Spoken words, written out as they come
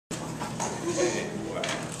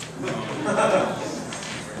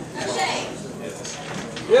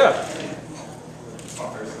Yeah.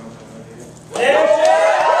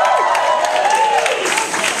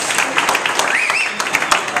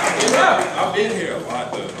 I've been here a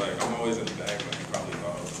lot though. Like I'm always in the back. Like you probably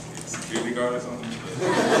thought I was a security guard or something.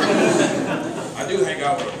 I do hang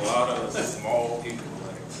out with a lot of small people.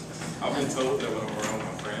 Like I've been told that when I'm around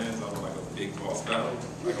my friends, I'm like a big boss battle.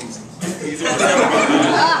 Like I'm easy to tell about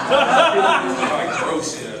that. Like throw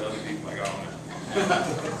shit at other people. Like I don't know.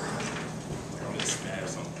 Like I'm just mad or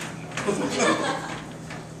something.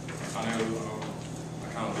 I know I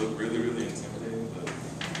kind of look really, really intimidating, but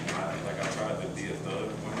I tried to be a thug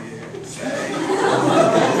one year.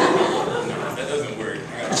 No, that doesn't work.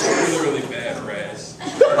 I got a really, really bad rash.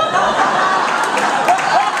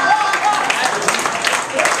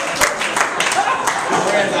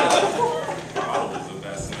 Bottle is the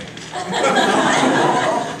best thing.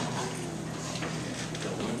 The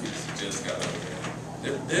Olympics just got over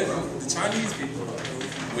there. The Chinese people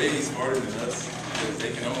are way smarter than us because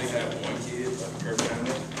they can only have one kid per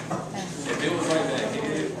family. If it was like that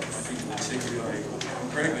kid, the chick would be like, I'm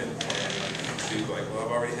pregnant. And she'd be like, well,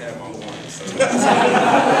 I've already had my one. So. Is there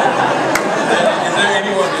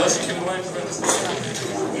anyone else you can blame for this?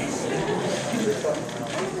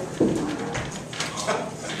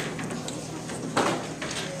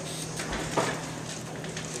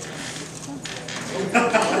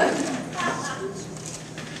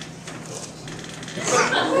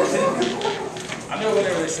 I know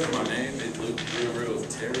whenever they said my name, it looked real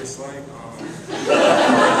terrorist-like. You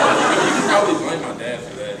can probably blame my dad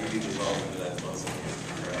for that. He was all into that Muslim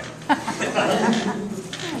crap.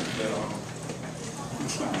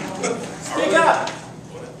 Speak up!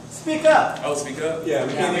 What? Speak up! Oh, speak up? Yeah,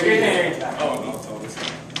 we can't hear you. Oh, no, totally.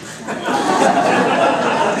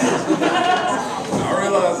 I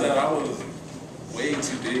realized that I was way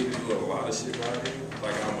too big to do a lot of shit right here.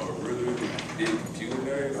 Like, I'm a really, really big computer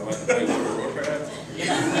nerd. I like to play World of Warcraft.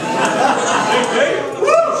 Yeah.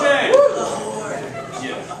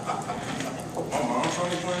 My mom saw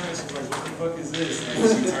me playing it. She was like, what the fuck is this? And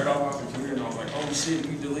she turned off my computer and I was like, oh shit,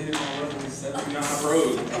 you deleted my level 79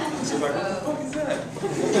 road. And she was like, what the fuck is that?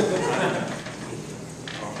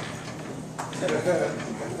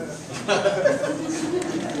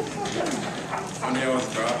 One day I was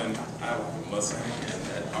driving, I have a Mustang, and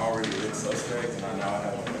that already looked suspect, and I now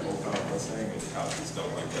have like an old style Mustang, and cops just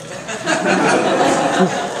don't like that.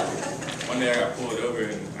 One day I got pulled over,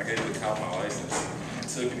 and I gave the cop my license. He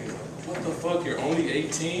took it, and he was like, what the fuck, you're only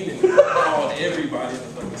 18? And he called everybody in the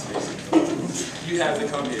fucking station. You have to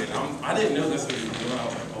come here. And I didn't know that's what he was doing. I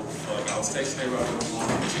was like, oh fuck. I was texting everybody,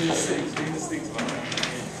 give me the six.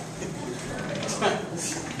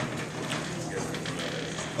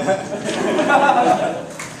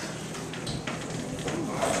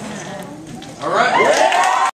 All right.